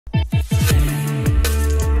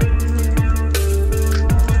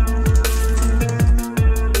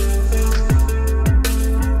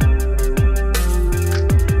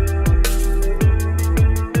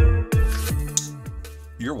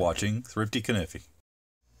watching Thrifty Kaniffy.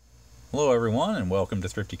 Hello everyone and welcome to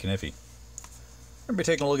Thrifty Kaniffy. We're going to be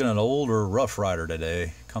taking a look at an older Rough Ryder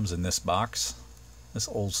today. Comes in this box, this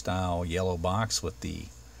old style yellow box with the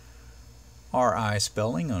RI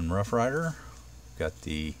spelling on Rough Ryder. Got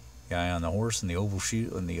the guy on the horse and the oval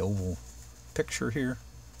shoe and the oval picture here.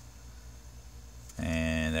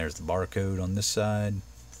 And there's the barcode on this side.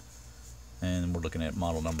 And we're looking at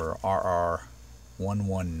model number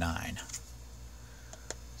RR119.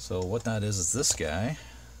 So what that is this guy.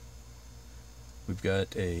 We've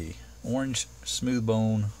got a orange smooth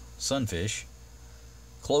bone Sunfish.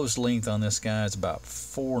 Closed length on this guy is about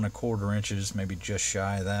 4 1/4 inches, maybe just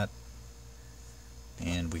shy of that.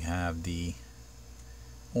 And we have the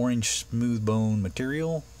orange smooth bone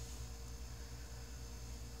material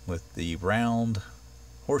with the round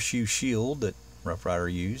horseshoe shield that Rough Ryder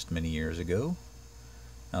used many years ago.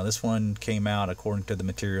 Now this one came out, according to the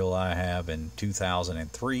material I have, in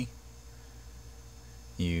 2003.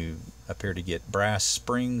 You appear to get brass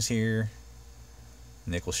springs here,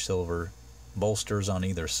 nickel silver bolsters on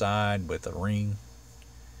either side with a ring,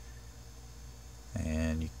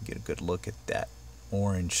 and you can get a good look at that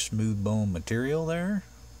orange smooth bone material there.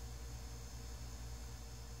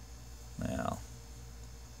 Now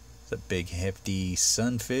it's a big hefty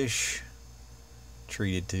Sunfish,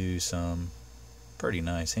 treated to some pretty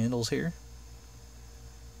nice handles here.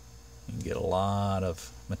 You can get a lot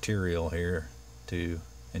of material here to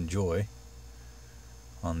enjoy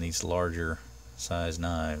on these larger size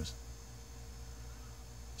knives.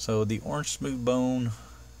 So the orange smooth bone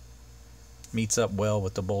meets up well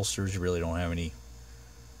with the bolsters. You really don't have any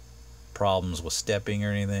problems with stepping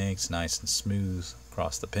or anything. It's nice and smooth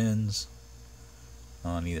across the pins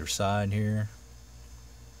on either side here.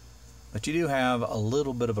 But you do have a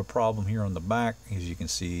little bit of a problem here on the back. As you can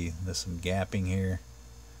see, there's some gapping here.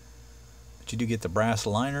 But you do get the brass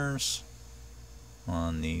liners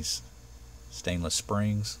on these stainless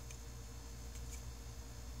springs.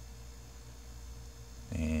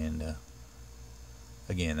 And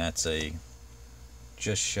again, that's a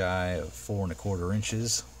just shy of 4 1/4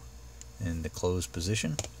 inches in the closed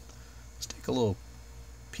position. Let's take a little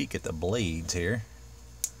peek at the blades here.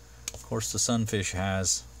 Of course, the Sunfish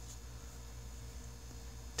has,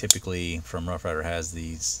 typically from Rough Ryder, has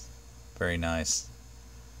these very nice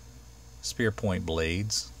spear point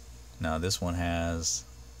blades. Now this one has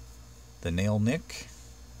the nail nick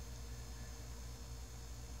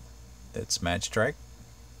that's match strike,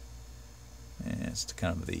 and it's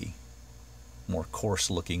kind of the more coarse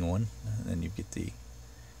looking one. And then you get the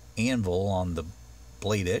anvil on the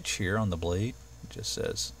blade edge here on the blade. It just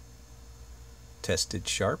says tested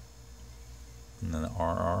sharp, and then the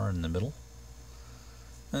RR in the middle.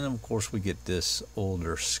 And then of course we get this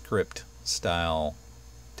older script style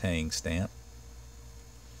tang stamp.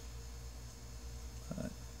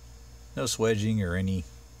 No swedging or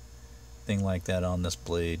anything like that on this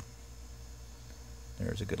blade.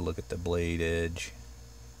 There's a good look at the blade edge.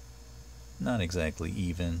 Not exactly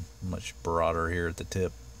even, much broader here at the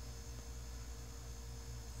tip.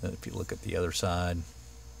 Then if you look at the other side,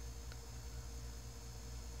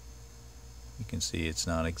 you can see it's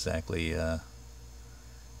not exactly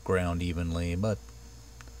ground evenly, but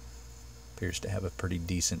appears to have a pretty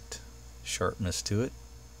decent sharpness to it.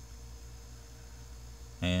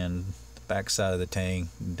 And the back side of the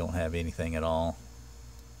tang, you don't have anything at all,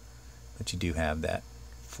 but you do have that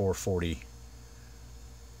 440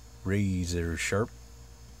 razor sharp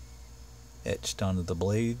etched onto the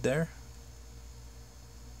blade there.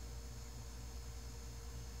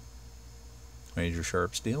 Razor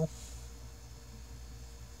sharp steel.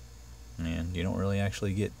 And you don't really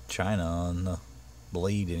actually get China on the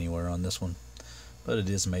blade anywhere on this one, but it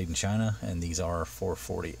is made in China, and these are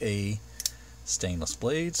 440A stainless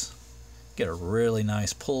blades. Get a really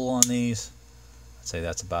nice pull on these. I'd say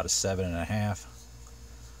that's about a 7.5.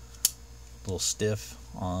 A little stiff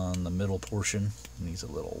on the middle portion. Needs a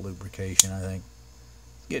little lubrication, I think.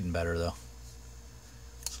 It's getting better though.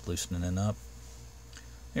 It's loosening up.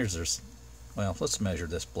 Well, let's measure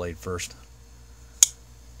this blade first.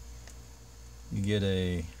 You get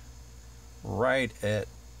a right at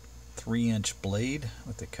 3-inch blade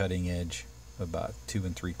with a cutting edge of about 2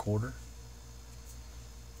 3/4.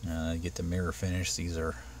 You get the mirror finish. These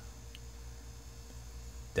are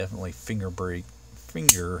definitely fingerprint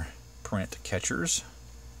catchers.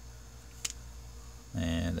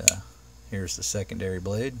 And here's the secondary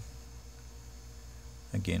blade,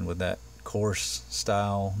 again with that coarse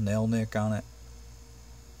style nail nick on it,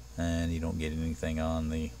 and you don't get anything on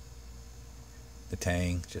the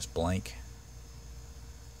tang, just blank.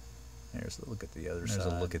 There's a look at the other side.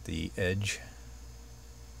 There's a look at the edge.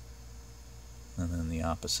 the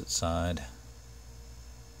opposite side.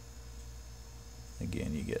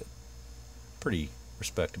 Again, you get pretty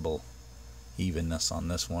respectable evenness on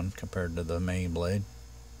this one compared to the main blade.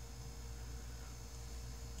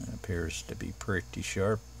 It appears to be pretty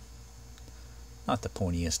sharp. Not the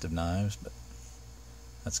pointiest of knives, but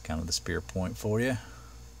that's kind of the spear point for you.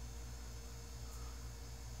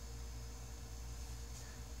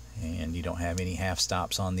 And you don't have any half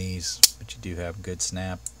stops on these, but you do have good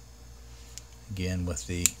snap. Again, with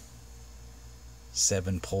the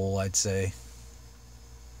 7 pull, I'd say.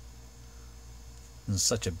 It's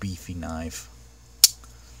such a beefy knife.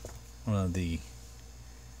 One of the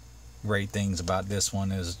great things about this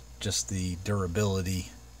one is just the durability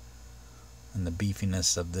and the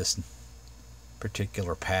beefiness of this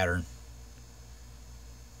particular pattern.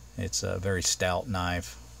 It's a very stout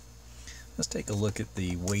knife. Let's take a look at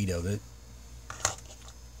the weight of it.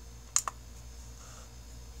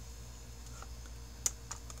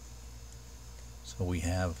 So we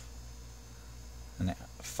have a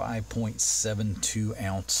 5.72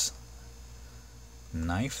 ounce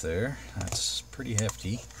knife there. That's pretty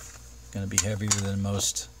hefty. Going to be heavier than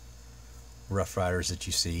most Rough Riders that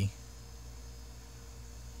you see.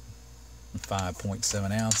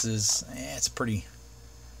 5.7 ounces. It's a pretty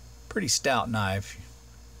stout knife.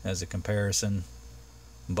 As a comparison,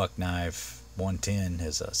 buck knife 110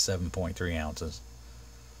 is 7.3 ounces.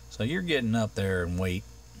 So you're getting up there in weight.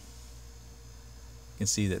 You can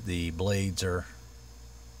see that the blades are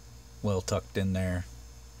well tucked in there.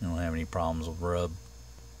 You don't have any problems with rub.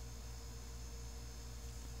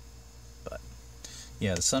 But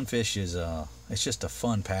yeah, the Sunfish is it's just a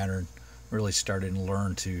fun pattern. Really started to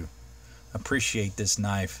learn to appreciate this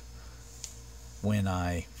knife when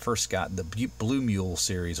I first got the Blue Mule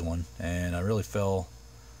series one, and I really felt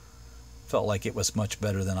like it was much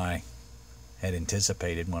better than I had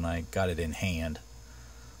anticipated when I got it in hand.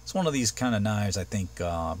 It's one of these kind of knives I think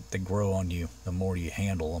that grow on you the more you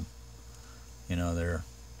handle them. You know, they're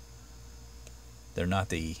not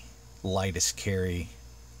the lightest carry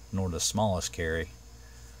nor the smallest carry,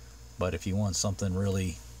 but if you want something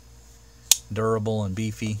really durable and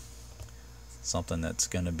beefy, something that's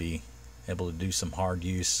going to be able to do some hard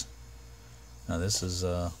use. Now this is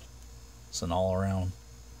it's an all-around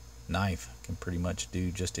knife. Can pretty much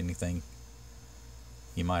do just anything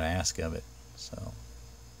you might ask of it. So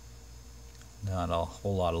not a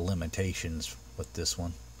whole lot of limitations with this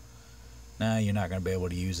one. Now you're not going to be able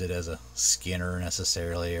to use it as a skinner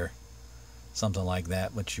necessarily or something like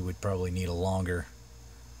that, but you would probably need a longer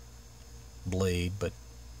blade, but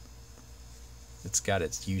it's got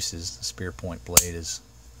its uses. The spear point blade is,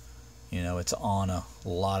 you know, it's on a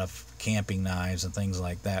lot of camping knives and things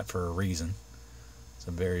like that for a reason. It's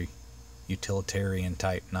a very utilitarian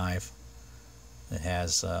type knife. It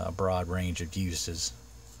has a broad range of uses.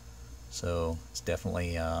 So it's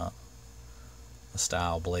definitely a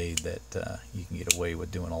style blade that you can get away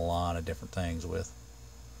with doing a lot of different things with.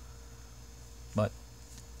 But,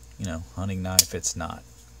 you know, hunting knife it's not.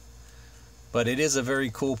 But it is a very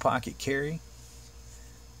cool pocket carry.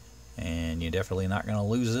 And you're definitely not going to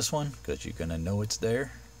lose this one because you're going to know it's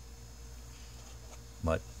there.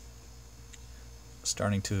 But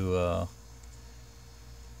starting to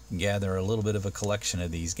gather a little bit of a collection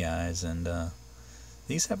of these guys, and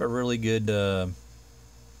these have a really good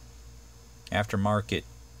aftermarket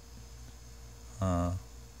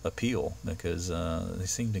appeal because they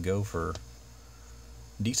seem to go for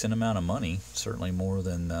a decent amount of money, certainly more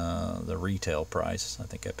than the retail price. I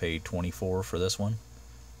think I paid $24 for this one,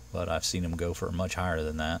 but I've seen them go for much higher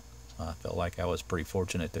than that. So I felt like I was pretty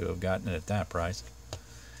fortunate to have gotten it at that price.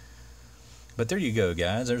 But there you go,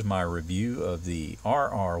 guys. There's my review of the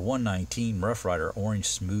RR119 Rough Rider Orange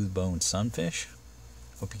Smooth Bone Sunfish.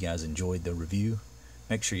 Hope you guys enjoyed the review.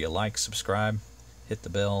 Make sure you like, subscribe, hit the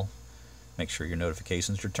bell. Make sure your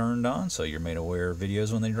notifications are turned on so you're made aware of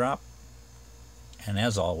videos when they drop. And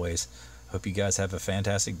as always, hope you guys have a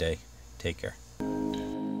fantastic day. Take care.